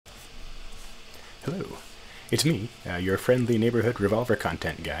Hello, it's me, your friendly neighborhood Revolver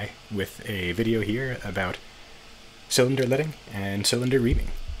content guy, with a video here about cylinder leading and cylinder reaming.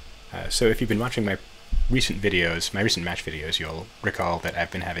 So if you've been watching my recent videos, my recent match videos, you'll recall that I've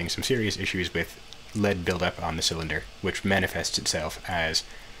been having some serious issues with lead buildup on the cylinder, which manifests itself as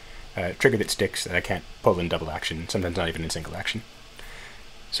a trigger that sticks that I can't pull in double action, sometimes not even in single action.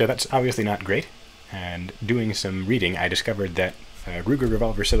 So that's obviously not great, and doing some reading I discovered that Ruger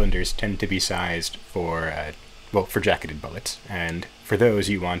revolver cylinders tend to be sized for, for jacketed bullets, and for those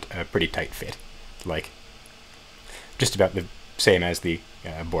you want a pretty tight fit, like just about the same as the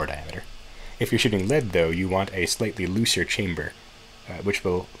bore diameter. If you're shooting lead, though, you want a slightly looser chamber, which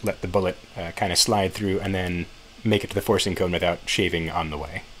will let the bullet kind of slide through and then make it to the forcing cone without shaving on the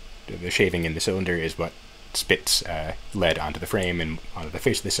way. The shaving in the cylinder is what spits lead onto the frame and onto the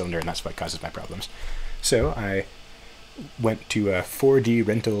face of the cylinder, and that's what causes my problems. So I went to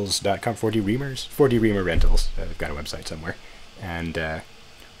 4drentals.com, 4D Reamers? 4D Reamer Rentals, I've got a website somewhere, and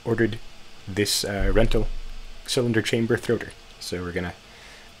ordered this rental cylinder chamber throater. So we're gonna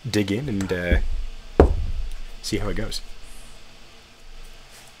dig in and see how it goes.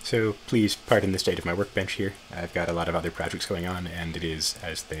 So please pardon the state of my workbench here. I've got a lot of other projects going on, and it is,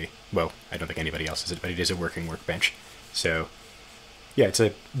 as they, well, I don't think anybody else has it, but it is a working workbench. So yeah, it's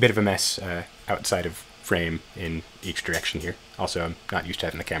a bit of a mess outside of frame in each direction here. Also, I'm not used to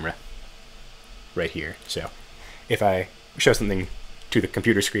having the camera right here, so if I show something to the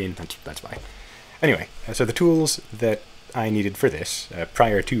computer screen, that's why. Anyway, so the tools that I needed for this,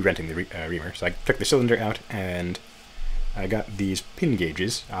 prior to renting the reamer, so I took the cylinder out and I got these pin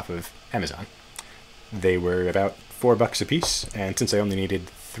gauges off of Amazon. They were about $4 a piece, and since I only needed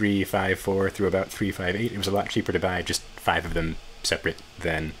 354 through about 358, it was a lot cheaper to buy just 5 of them separate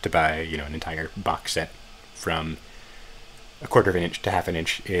than to buy, an entire box set from 1/4 of an inch to 1/2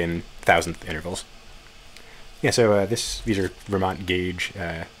 inch in thousandth intervals. Yeah, so these are Vermont gauge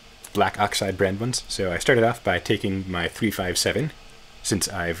black oxide brand ones. So I started off by taking my 357, since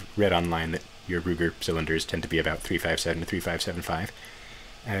I've read online that your Ruger cylinders tend to be about 357 to 3575,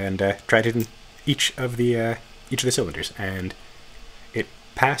 and tried it in each of the cylinders, and it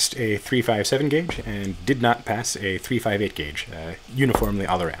passed a 357 gauge and did not pass a 358 gauge, uniformly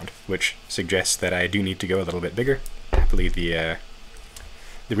all around, which suggests that I do need to go a little bit bigger. Happily, the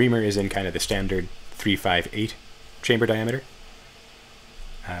reamer is in kind of the standard 358 chamber diameter.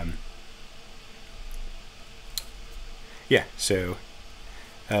 Yeah, so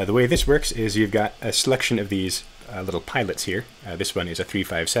the way this works is you've got a selection of these little pilots here. This one is a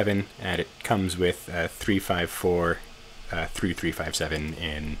 357, and it comes with 354 through 357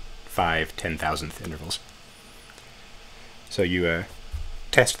 in 5/10,000th intervals. So you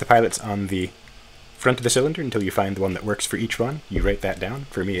test the pilots on the front of the cylinder until you find the one that works for each one. You write that down.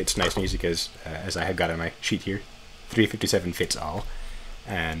 For me, it's nice and easy because, as I have got on my sheet here, 357 fits all,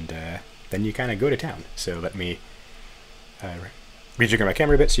 and then you kind of go to town. So let me rejigger my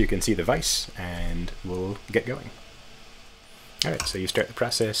camera a bit so you can see the vise, and we'll get going. Alright, so you start the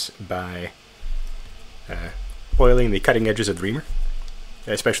process by oiling the cutting edges of the reamer.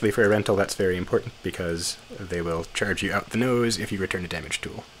 Especially for a rental, that's very important because they will charge you out the nose if you return a damaged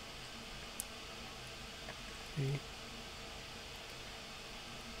tool.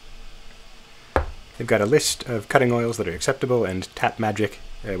 They've got a list of cutting oils that are acceptable, and Tap Magic,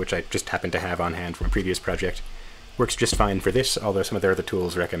 which I just happen to have on hand from a previous project, works just fine for this, although some of their other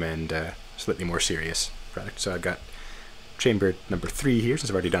tools recommend slightly more serious products. So I've got chamber number 3 here,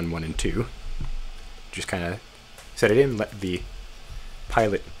 since I've already done 1 and 2. Just kind of set it in, let the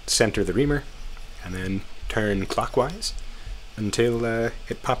pilot center the reamer, and then turn clockwise until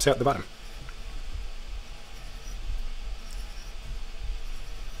it pops out the bottom.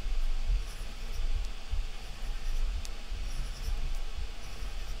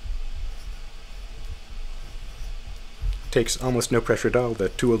 Takes almost no pressure at all. The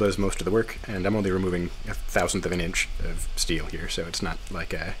tool does most of the work, and I'm only removing 1/1000th of an inch of steel here, so it's not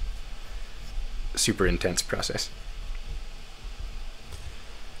like a super intense process.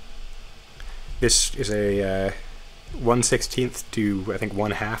 This is a 1/16 to, I think,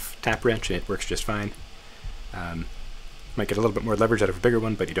 1/2 tap wrench, and it works just fine. Might get a little bit more leverage out of a bigger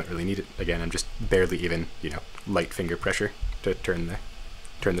one, but you don't really need it. Again, I'm just barely even, light finger pressure to turn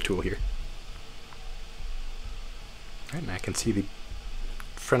the tool here. Right, and I can see the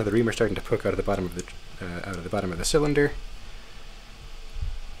front of the reamer starting to poke out of the bottom of the cylinder.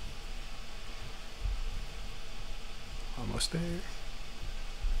 Almost there.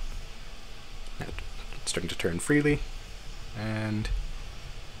 Now it's starting to turn freely, and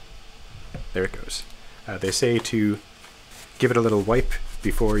there it goes. They say to give it a little wipe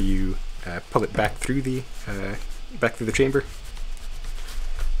before you pull it back through the chamber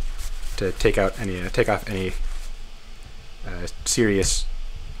to take off any serious,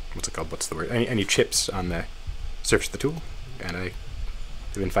 any chips on the surface of the tool. And I've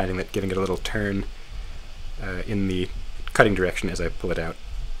been finding that giving it a little turn in the cutting direction as I pull it out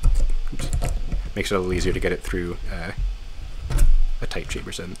makes it a little easier to get it through a tight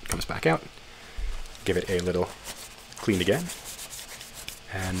chamber so it comes back out. Give it a little clean again.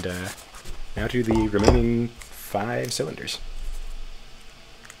 And now to the remaining 5 cylinders.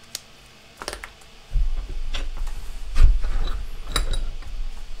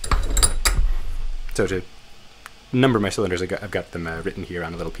 So to number my cylinders, I've got them written here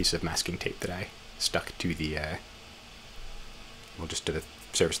on a little piece of masking tape that I stuck to the, just to the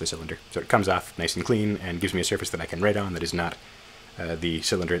surface of the cylinder. So it comes off nice and clean and gives me a surface that I can write on that is not the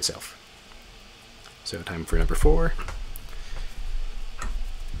cylinder itself. So time for number 4.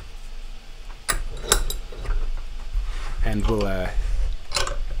 And we'll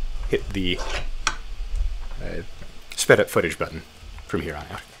hit the sped up footage button from here on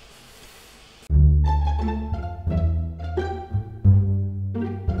out.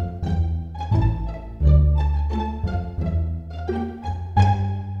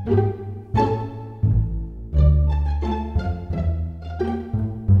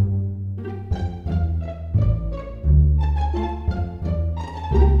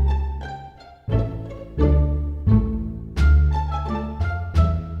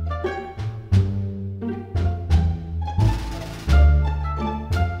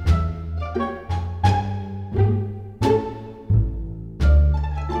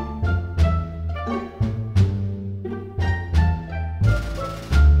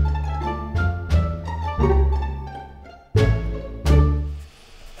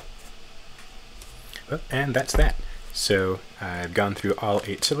 And that's that. So I've gone through all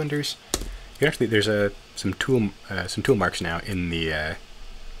 8 cylinders. You actually, there's some tool marks now in the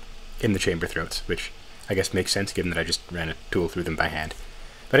chamber throats, which I guess makes sense given that I just ran a tool through them by hand.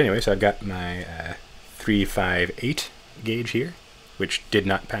 But anyway, so I've got my 358 gauge here, which did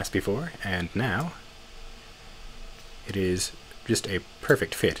not pass before, and now it is just a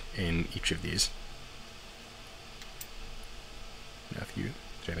perfect fit in each of these. Now if you,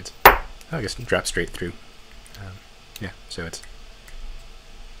 I guess it drops straight through. Yeah, so it's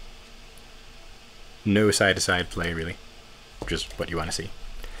no side-to-side play, really, just what you want to see.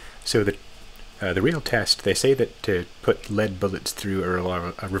 So the real test, they say that to put lead bullets through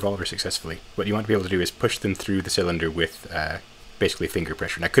a revolver successfully, what you want to be able to do is push them through the cylinder with basically finger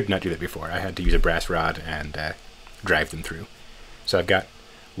pressure. And I could not do that before. I had to use a brass rod and drive them through. So I've got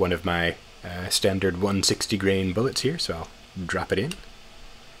one of my standard 160 grain bullets here, so I'll drop it in.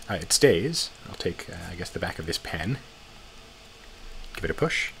 It stays. I'll take, I guess, the back of this pen, give it a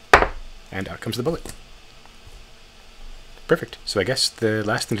push, and out comes the bullet. Perfect. So I guess the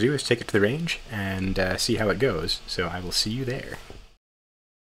last thing to do is take it to the range and see how it goes. So I will see you there.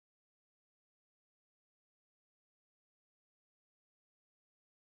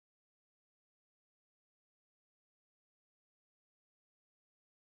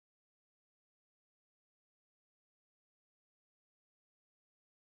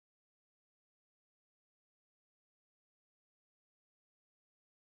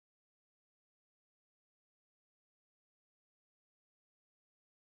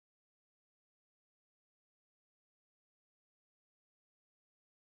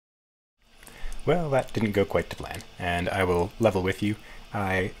 Well, that didn't go quite to plan, and I will level with you.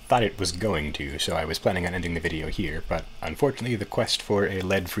 I thought it was going to, so I was planning on ending the video here, but unfortunately the quest for a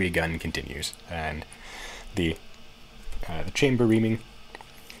lead-free gun continues, and the chamber reaming,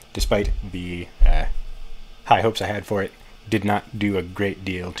 despite the high hopes I had for it, did not do a great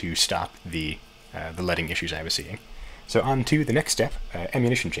deal to stop the leading issues I was seeing. So on to the next step,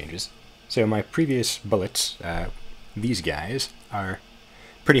 ammunition changes. So my previous bullets, these guys, are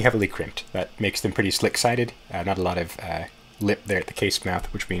pretty heavily crimped. That makes them pretty slick-sided, not a lot of lip there at the case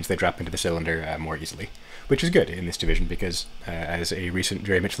mouth, which means they drop into the cylinder more easily, which is good in this division because, as a recent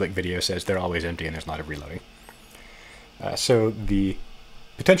Jerry Mitchell video says, they're always empty and there's a lot of reloading. So the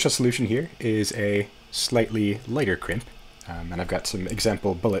potential solution here is a slightly lighter crimp, and I've got some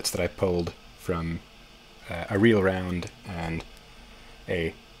example bullets that I pulled from a real round and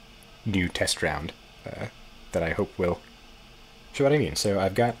a new test round that I hope will show what I mean. So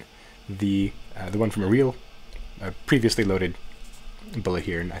I've got the one from a real previously loaded bullet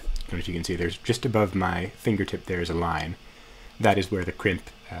here, and I don't know if you can see, there's just above my fingertip there is a line. That is where the crimp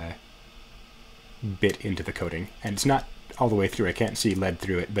bit into the coating, and it's not all the way through. I can't see lead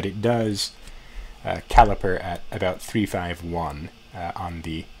through it, but it does caliper at about 351 on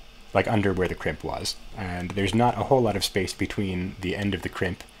the like under where the crimp was, and there's not a whole lot of space between the end of the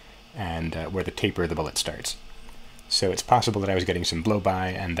crimp and where the taper of the bullet starts. So it's possible that I was getting some blow-by,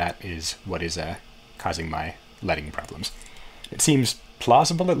 and that is what is causing my leading problems. It seems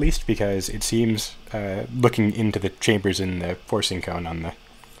plausible, at least, because it seems, looking into the chambers in the forcing cone on the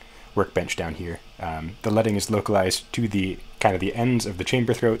workbench down here, the leading is localized to the kind of the ends of the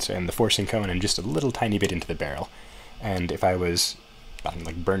chamber throats and the forcing cone and just a little tiny bit into the barrel. And if I was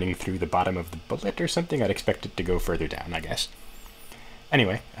like burning through the bottom of the bullet or something, I'd expect it to go further down, I guess.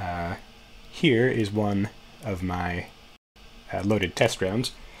 Anyway, here is one of my loaded test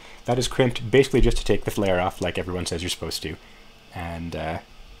rounds. That is crimped basically just to take the flare off, like everyone says you're supposed to. And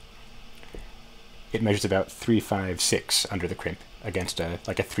it measures about 3.56 under the crimp against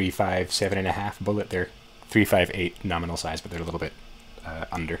like a 3.57.5 bullet. They're 3.58 nominal size, but they're a little bit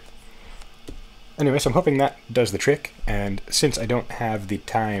under. Anyway, so I'm hoping that does the trick, and since I don't have the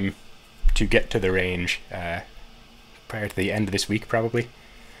time to get to the range prior to the end of this week, probably,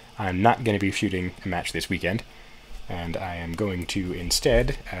 I'm not going to be shooting a match this weekend, and I am going to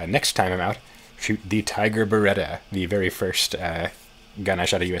instead, next time I'm out, shoot the Tiger Beretta, the very first gun I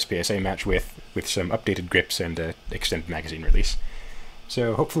shot a USPSA match with some updated grips and an extended magazine release.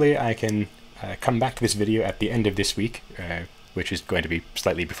 So hopefully I can come back to this video at the end of this week, which is going to be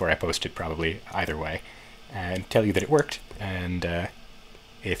slightly before I post it, probably either way, and tell you that it worked, and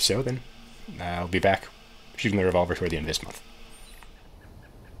if so, then I'll be back shooting the Revolver toward the end of this month.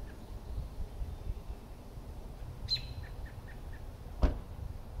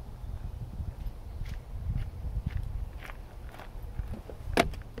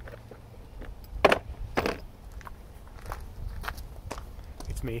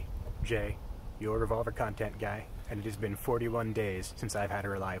 It's me, Jay, your Revolver content guy, and it has been 41 days since I've had a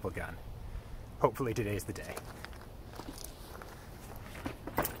reliable gun. Hopefully today's the day.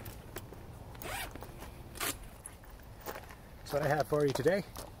 So what I have for you today,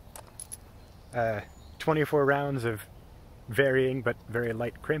 24 rounds of varying but very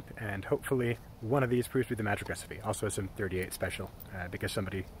light crimp, and hopefully one of these proves to be the magic recipe. Also some 38 special, because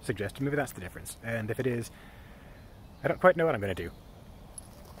somebody suggested maybe that's the difference. And if it is, I don't quite know what I'm going to do.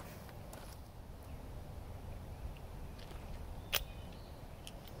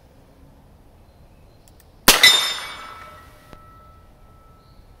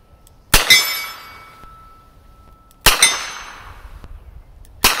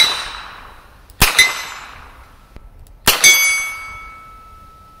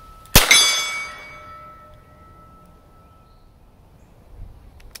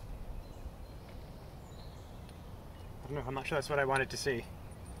 I don't know, I'm not sure that's what I wanted to see.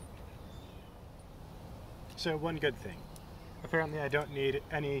 So one good thing. Apparently I don't need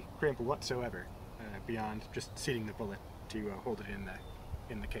any crimp whatsoever, beyond just seating the bullet to hold it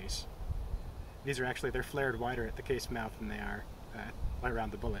in the case. These are actually, they're flared wider at the case mouth than they are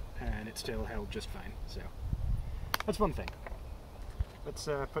around the bullet, and it still held just fine, so that's one thing. Let's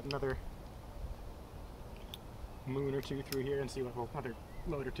put another moon or two through here and see what, well, another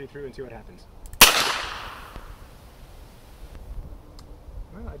load or two through and see what happens.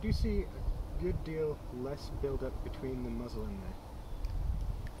 Well, I do see a good deal less build-up between the muzzle and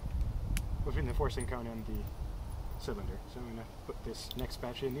between the forcing cone and the cylinder. So I'm going to put this next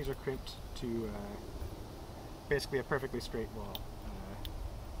batch in. These are crimped to basically a perfectly straight wall.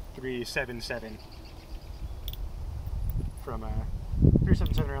 377 from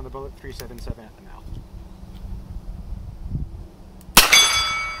 377 around the bullet, 377 at the mouth.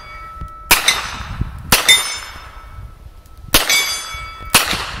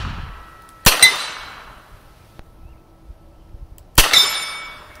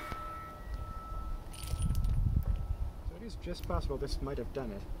 It's just possible this might have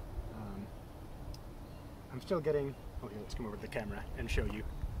done it. I'm still getting... Oh, here, let's come over to the camera and show you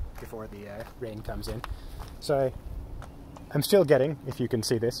before the rain comes in. So I'm still getting, if you can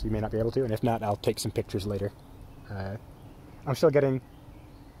see this, you may not be able to, and if not, I'll take some pictures later. I'm still getting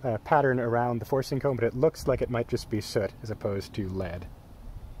a pattern around the forcing cone, but it looks like it might just be soot as opposed to lead.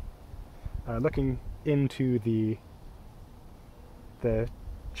 Looking into the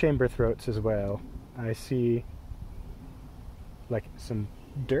chamber throats as well, I see like some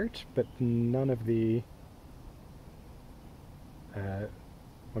dirt, but none of the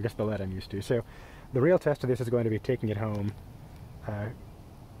I guess the lead I'm used to. So the real test of this is going to be taking it home,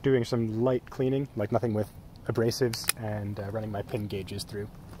 doing some light cleaning, like nothing with abrasives, and running my pin gauges through.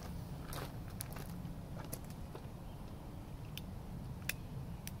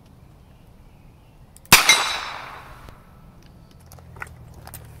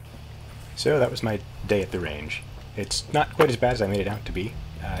 So that was my day at the range. It's not quite as bad as I made it out to be.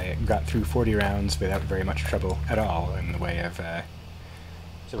 I got through 40 rounds without very much trouble at all in the way of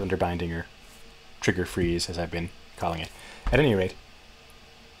cylinder binding, or trigger freeze, as I've been calling it. At any rate,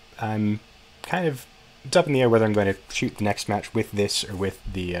 I'm kind of, it's up in the air whether I'm going to shoot the next match with this or with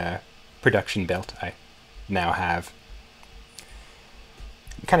the production belt I now have.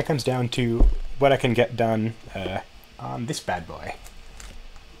 It kind of comes down to what I can get done on this bad boy.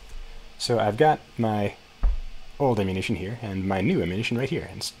 So I've got my old ammunition here and my new ammunition right here.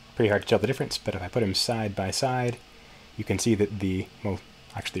 And it's pretty hard to tell the difference, but if I put them side by side, you can see that the, well,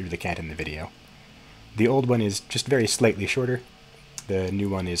 actually you really can't in the video. The old one is just very slightly shorter. The new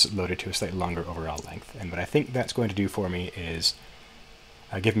one is loaded to a slightly longer overall length. And what I think that's going to do for me is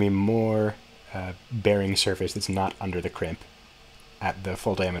give me more bearing surface that's not under the crimp at the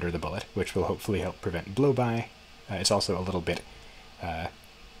full diameter of the bullet, which will hopefully help prevent blow-by. It's also a little bit,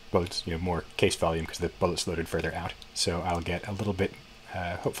 well, it's, you know, more case volume because the bullet's loaded further out. So I'll get a little bit,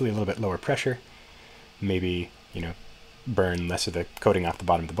 hopefully a little bit lower pressure, maybe, you know, burn less of the coating off the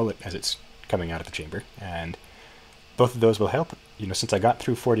bottom of the bullet as it's coming out of the chamber. And both of those will help. You know, since I got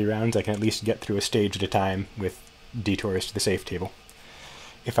through 40 rounds, I can at least get through a stage at a time with detours to the safe table.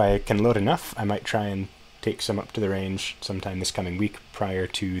 If I can load enough, I might try and take some up to the range sometime this coming week prior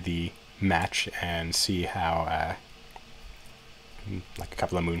to the match and see how like a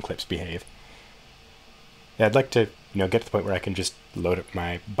couple of moon clips behave. Yeah, I'd like to, you know, get to the point where I can just load up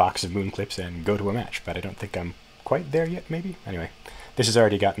my box of moon clips and go to a match, but I don't think I'm quite there yet, maybe? Anyway, this has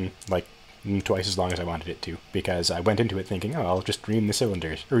already gotten like twice as long as I wanted it to, because I went into it thinking, oh, I'll just ream the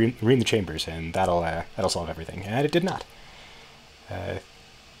cylinders, or ream the chambers, and that'll solve everything, and it did not.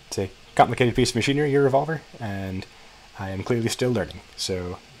 It's a complicated piece of machinery, your revolver, and I am clearly still learning.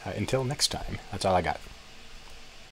 So until next time, that's all I got.